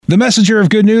The messenger of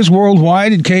good news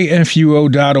worldwide at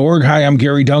KFUO.org. Hi, I'm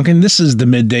Gary Duncan. This is the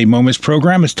Midday Moments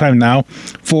program. It's time now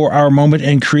for our Moment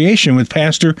in Creation with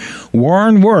Pastor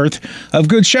Warren Woerth of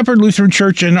Good Shepherd Lutheran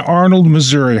Church in Arnold,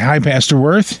 Missouri. Hi, Pastor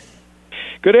Woerth.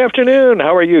 Good afternoon.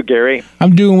 How are you, Gary?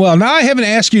 I'm doing well. Now, I haven't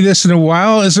asked you this in a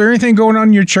while. Is there anything going on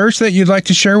in your church that you'd like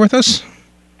to share with us?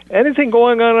 Anything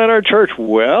going on in our church?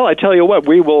 Well, I tell you what,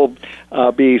 we will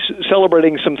be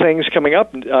celebrating some things coming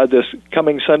up. This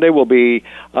coming Sunday will be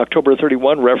October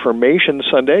 31, Reformation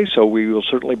Sunday, so we will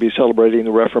certainly be celebrating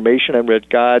the Reformation and with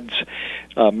God's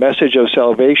message of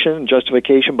salvation and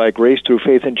justification by grace through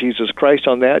faith in Jesus Christ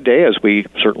on that day, as we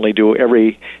certainly do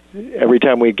every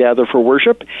time we gather for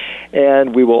worship.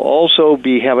 And we will also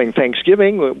be having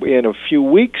Thanksgiving in a few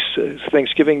weeks,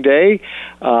 Thanksgiving Day.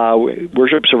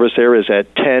 Worship service there is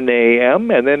at 10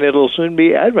 a.m., and then it'll soon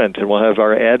be Advent, and we'll have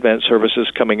our Advent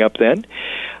services coming up then.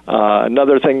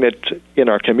 Another thing that in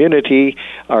our community,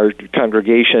 our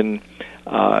congregation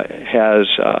has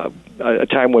a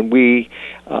time when we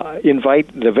invite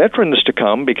the veterans to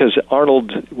come, because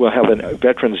Arnold will have a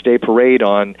Veterans Day parade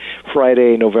on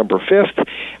Friday, November 5th.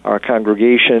 Our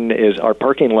our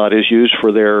parking lot is used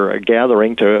for their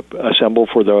gathering to assemble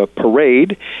for the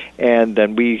parade, and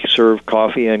then we serve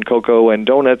coffee and cocoa and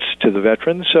donuts to the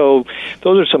veterans. So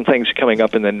those are some things coming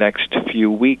up in the next few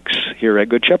weeks here at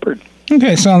Good Shepherd.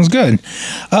 Okay, sounds good.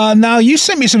 Now, you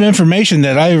sent me some information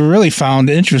that I really found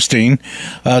interesting.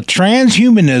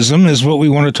 Transhumanism is what we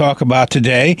want to talk about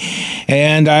today,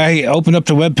 and I opened up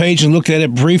the webpage and looked at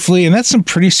it briefly, and that's some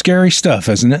pretty scary stuff,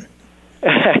 isn't it?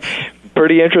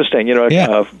 Pretty interesting. You know,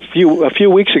 yeah. A few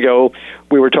weeks ago,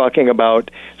 we were talking about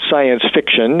science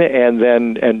fiction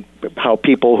and how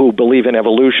people who believe in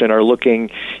evolution are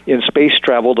looking in space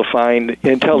travel to find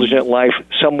intelligent life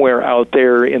somewhere out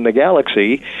there in the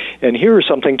galaxy. And here's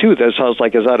something, too, that sounds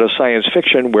like is out of science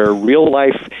fiction, where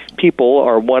real-life people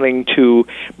are wanting to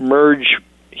merge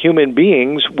human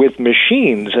beings with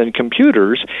machines and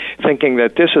computers, thinking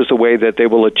that this is the way that they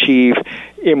will achieve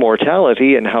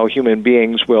immortality and how human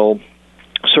beings will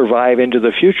survive into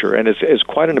the future, and it's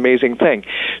quite an amazing thing.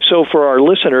 So for our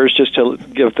listeners, just to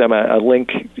give them a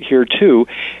link here too,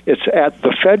 it's at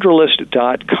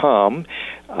thefederalist.com,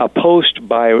 a post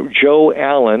by Joe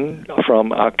Allen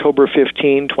from October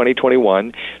 15,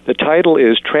 2021. The title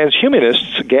is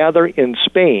Transhumanists Gather in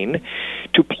Spain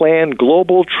to Plan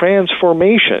Global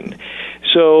Transformation.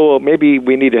 So maybe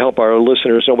we need to help our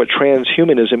listeners know what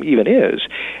transhumanism even is.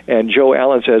 And Joe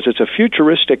Allen says it's a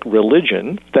futuristic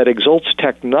religion that exalts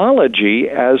technology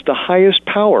as the highest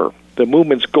power. The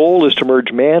movement's goal is to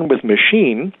merge man with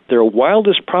machine. Their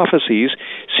wildest prophecies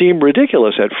seem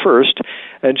ridiculous at first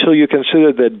until you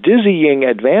consider the dizzying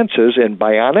advances in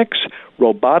bionics,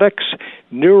 robotics,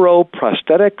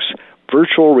 neuroprosthetics,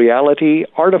 virtual reality,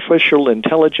 artificial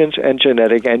intelligence, and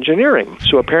genetic engineering.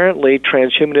 So apparently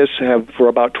transhumanists have, for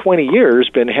about 20 years,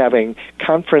 been having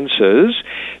conferences.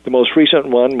 The most recent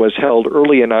one was held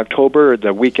early in October,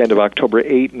 the weekend of October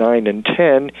 8, 9, and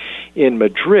 10 in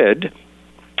Madrid.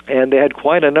 And they had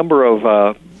quite a number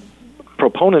of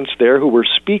proponents there who were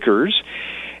speakers.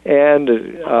 And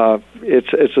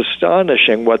it's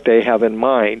astonishing what they have in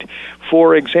mind.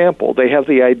 For example, they have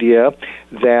the idea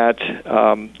that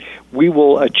we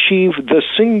will achieve the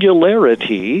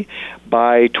singularity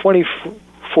by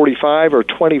 2045 or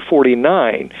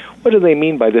 2049. What do they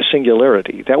mean by the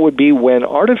singularity? That would be when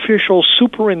artificial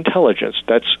superintelligence,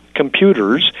 that's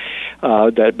computers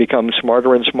that become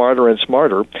smarter and smarter and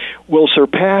smarter, will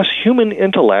surpass human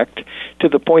intellect to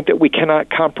the point that we cannot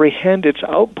comprehend its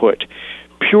output.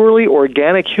 Purely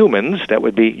organic humans, that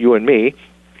would be you and me,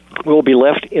 will be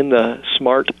left in the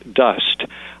smart dust.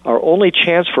 Our only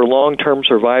chance for long-term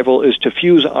survival is to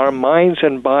fuse our minds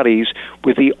and bodies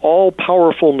with the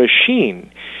all-powerful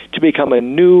machine to become a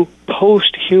new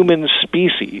post-human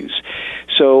species.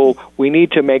 So we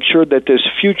need to make sure that this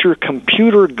future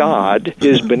computer god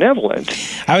is benevolent.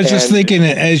 I was just thinking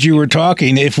as you were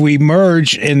talking, if we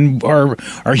merge and our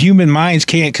human minds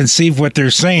can't conceive what they're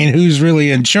saying, who's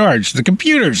really in charge? The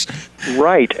computers.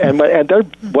 Right, and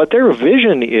what their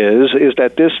vision is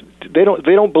that they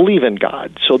don't believe in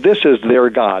God. So this is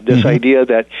their God. This idea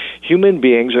that human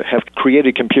beings have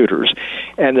created computers,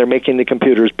 and they're making the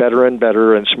computers better and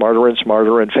better, and smarter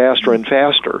and faster and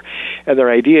faster. And their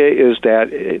idea is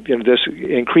that this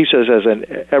increases as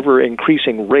an ever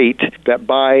increasing rate. That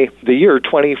by the year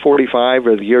 2045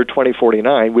 or the year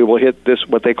 2049, we will hit this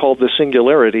what they call the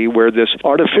singularity, where this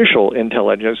artificial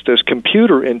intelligence, this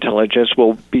computer intelligence,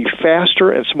 will be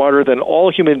faster and smarter than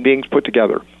all human beings put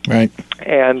together. Right.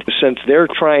 And since they're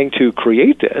trying to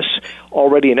create this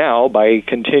already now by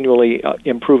continually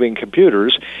improving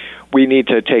computers, we need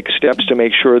to take steps to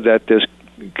make sure that this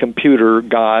computer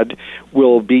God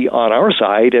will be on our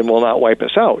side and will not wipe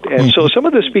us out. And so some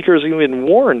of the speakers have been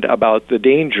warned about the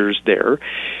dangers there.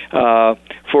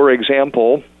 For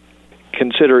example,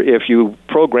 consider if you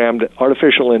programmed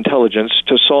artificial intelligence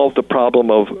to solve the problem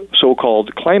of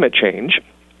so-called climate change,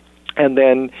 and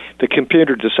then the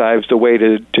computer decides the way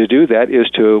to do that is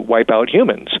to wipe out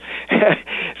humans.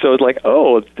 So it's like,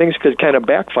 things could kind of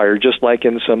backfire, just like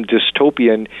in some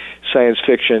dystopian science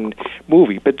fiction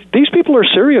movie. But these people are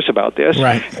serious about this.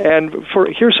 Right. And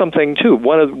here's something, too.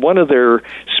 One of their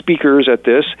speakers at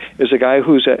this is a guy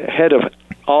who's a head of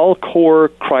All-Core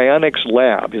Cryonics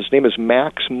Lab. His name is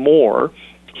Max Moore.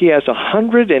 He has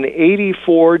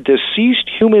 184 deceased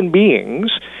human beings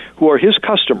who are his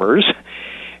customers,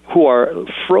 who are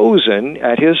frozen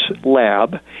at his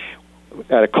lab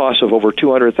at a cost of over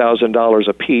 $200,000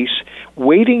 apiece,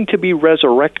 waiting to be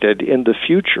resurrected in the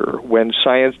future when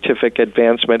scientific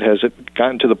advancement has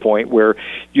gotten to the point where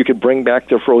you could bring back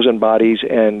their frozen bodies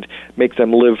and make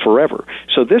them live forever.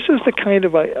 So this is the kind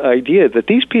of idea that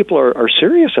these people are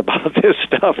serious about this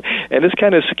stuff, and it's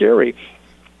kind of scary.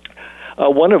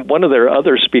 One of their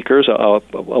other speakers, a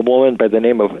woman by the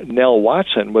name of Nell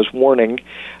Watson, was warning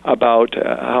about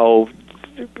how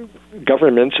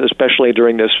governments, especially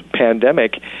during this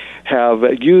pandemic, have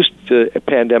used the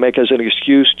pandemic as an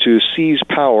excuse to seize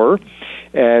power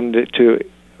and to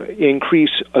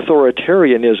increase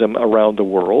authoritarianism around the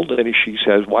world. And she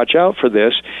says, watch out for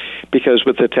this, because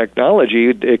with the technology,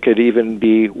 it could even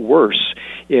be worse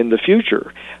in the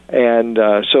future. And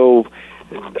so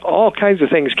all kinds of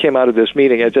things came out of this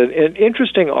meeting. It's an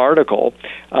interesting article.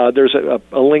 There's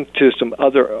a link to some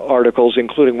other articles,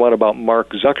 including one about Mark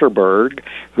Zuckerberg,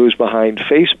 who's behind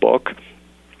Facebook,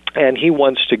 and he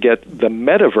wants to get the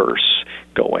metaverse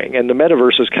going. And the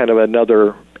metaverse is kind of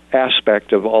another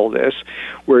aspect of all this,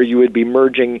 where you would be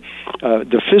merging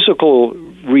the physical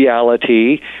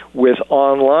reality with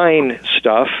online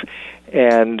stuff.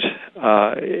 And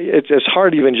it's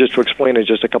hard even just to explain in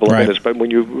just a couple of minutes, but when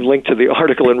you link to the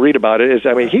article and read about it,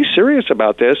 he's serious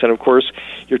about this. And, of course,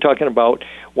 you're talking about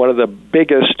one of the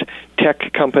biggest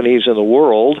tech companies in the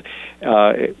world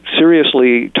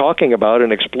seriously talking about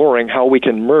and exploring how we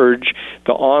can merge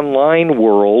the online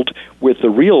world with the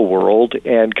real world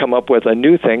and come up with a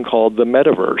new thing called the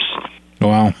metaverse.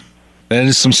 Wow. That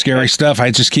is some scary stuff.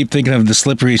 I just keep thinking of the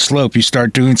slippery slope. You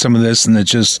start doing some of this, and it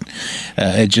just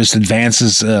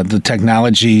advances the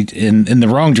technology in the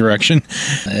wrong direction.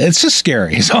 It's just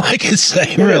scary. Is all I can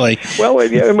say, really. Well,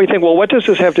 and we think, well, what does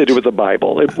this have to do with the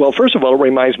Bible? Well, first of all, it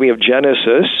reminds me of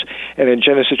Genesis, and in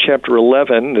Genesis chapter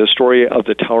 11, the story of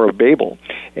the Tower of Babel.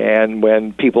 And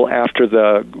when people, after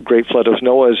the great flood of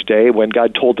Noah's day, when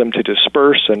God told them to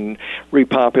disperse and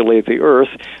repopulate the earth,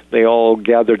 they all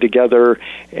gathered together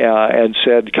and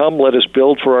said, come, let us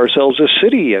build for ourselves a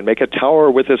city and make a tower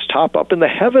with its top up in the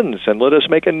heavens, and let us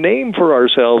make a name for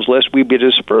ourselves, lest we be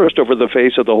dispersed over the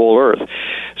face of the whole earth.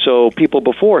 So people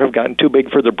before have gotten too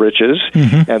big for their britches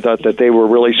and thought that they were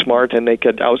really smart and they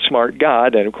could outsmart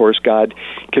God, and of course God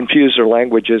confused their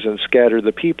languages and scattered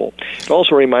the people. It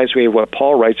also reminds me of what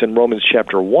Paul writes in Romans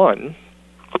chapter 1.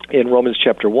 In Romans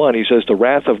chapter 1, he says, the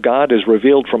wrath of God is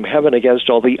revealed from heaven against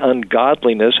all the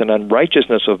ungodliness and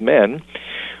unrighteousness of men,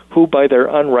 who by their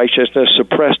unrighteousness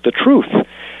suppress the truth.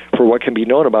 For what can be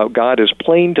known about God is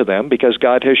plain to them, because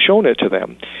God has shown it to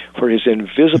them. For his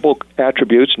invisible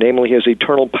attributes, namely his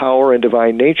eternal power and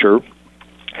divine nature,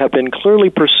 have been clearly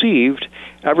perceived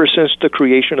ever since the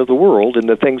creation of the world and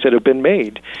the things that have been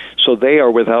made. So they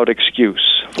are without excuse.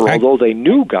 For although they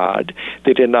knew God,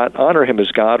 they did not honor him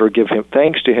as God or give him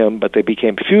thanks to him, but they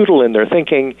became futile in their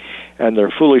thinking, and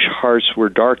their foolish hearts were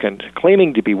darkened.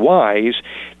 Claiming to be wise,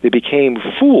 they became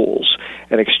fools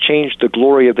and exchanged the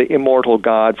glory of the immortal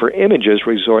God for images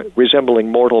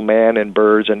resembling mortal man and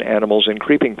birds and animals and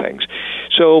creeping things.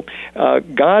 So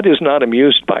God is not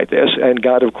amused by this, and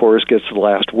God, of course, gets the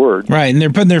last word. Right, and they're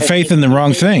putting their faith in the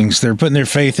wrong things. They're putting their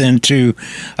faith into,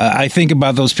 I think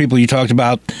about those people you talked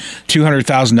about,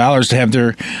 $200,000 to have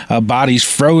their bodies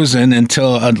frozen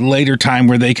until a later time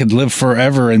where they could live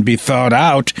forever and be thawed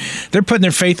out. They're putting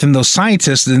their faith in those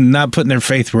scientists and not putting their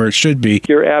faith where it should be.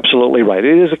 You're absolutely right.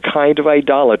 It is a kind of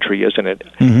idolatry, isn't it?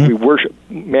 We worship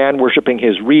man worshiping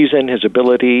his reason, his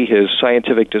ability, his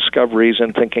scientific discoveries,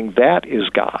 and thinking that is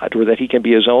God, or that he can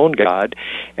be his own God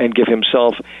and give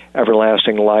himself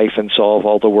everlasting life and solve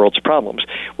all the world's problems,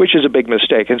 which is a big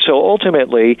mistake. And so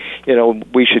ultimately,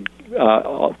 we should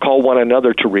call one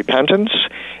another to repentance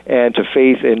and to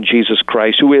faith in Jesus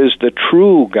Christ, who is the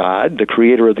true God, the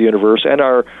creator of the universe, and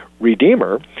our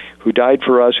Redeemer, who died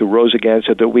for us, who rose again,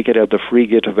 so that we could have the free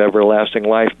gift of everlasting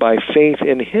life by faith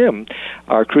in him,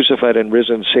 our crucified and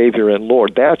risen Savior and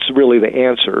Lord. That's really the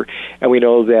answer. And we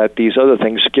know that these other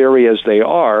things, scary as they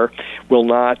are, will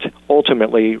not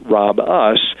ultimately rob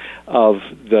us of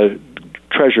the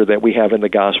treasure that we have in the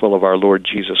gospel of our Lord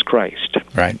Jesus Christ.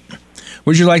 Right.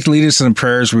 Would you like to lead us in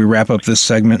prayer as we wrap up this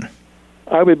segment?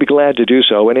 I would be glad to do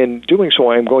so, and in doing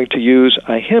so, I'm going to use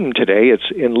a hymn today.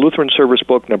 It's in Lutheran Service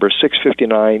Book number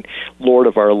 659, Lord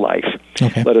of Our Life.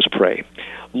 Okay. Let us pray.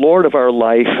 Lord of our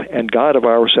life and God of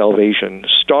our salvation,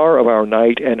 star of our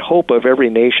night and hope of every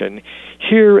nation,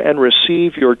 hear and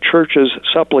receive your church's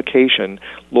supplication,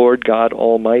 Lord God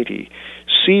Almighty.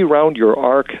 See round your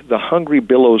ark the hungry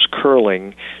billows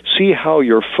curling. See how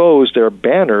your foes their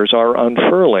banners are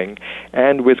unfurling,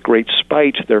 and with great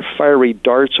spite their fiery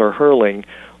darts are hurling.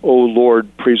 O Lord,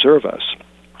 preserve us.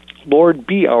 Lord,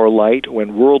 be our light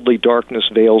when worldly darkness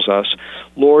veils us.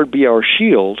 Lord, be our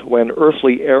shield when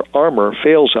earthly armor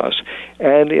fails us.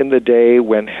 And in the day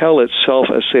when hell itself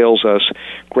assails us,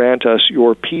 grant us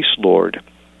your peace, Lord.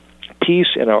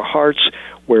 Peace in our hearts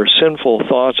where sinful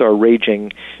thoughts are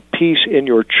raging. Peace in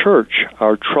your church,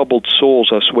 our troubled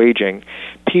souls assuaging.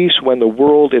 Peace when the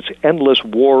world its endless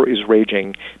war is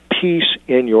raging. Peace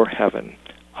in your heaven.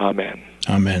 Amen.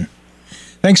 Amen.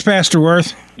 Thanks, Pastor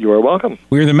Woerth. You are welcome.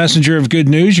 We're the Messenger of Good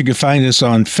News. You can find us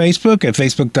on Facebook at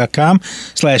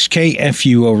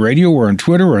facebook.com/KFUO Radio. We're on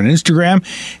Twitter. We're on Instagram.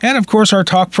 And, of course, our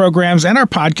talk programs and our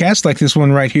podcasts, like this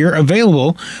one right here,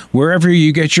 available wherever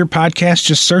you get your podcasts.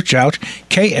 Just search out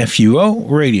KFUO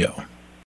Radio.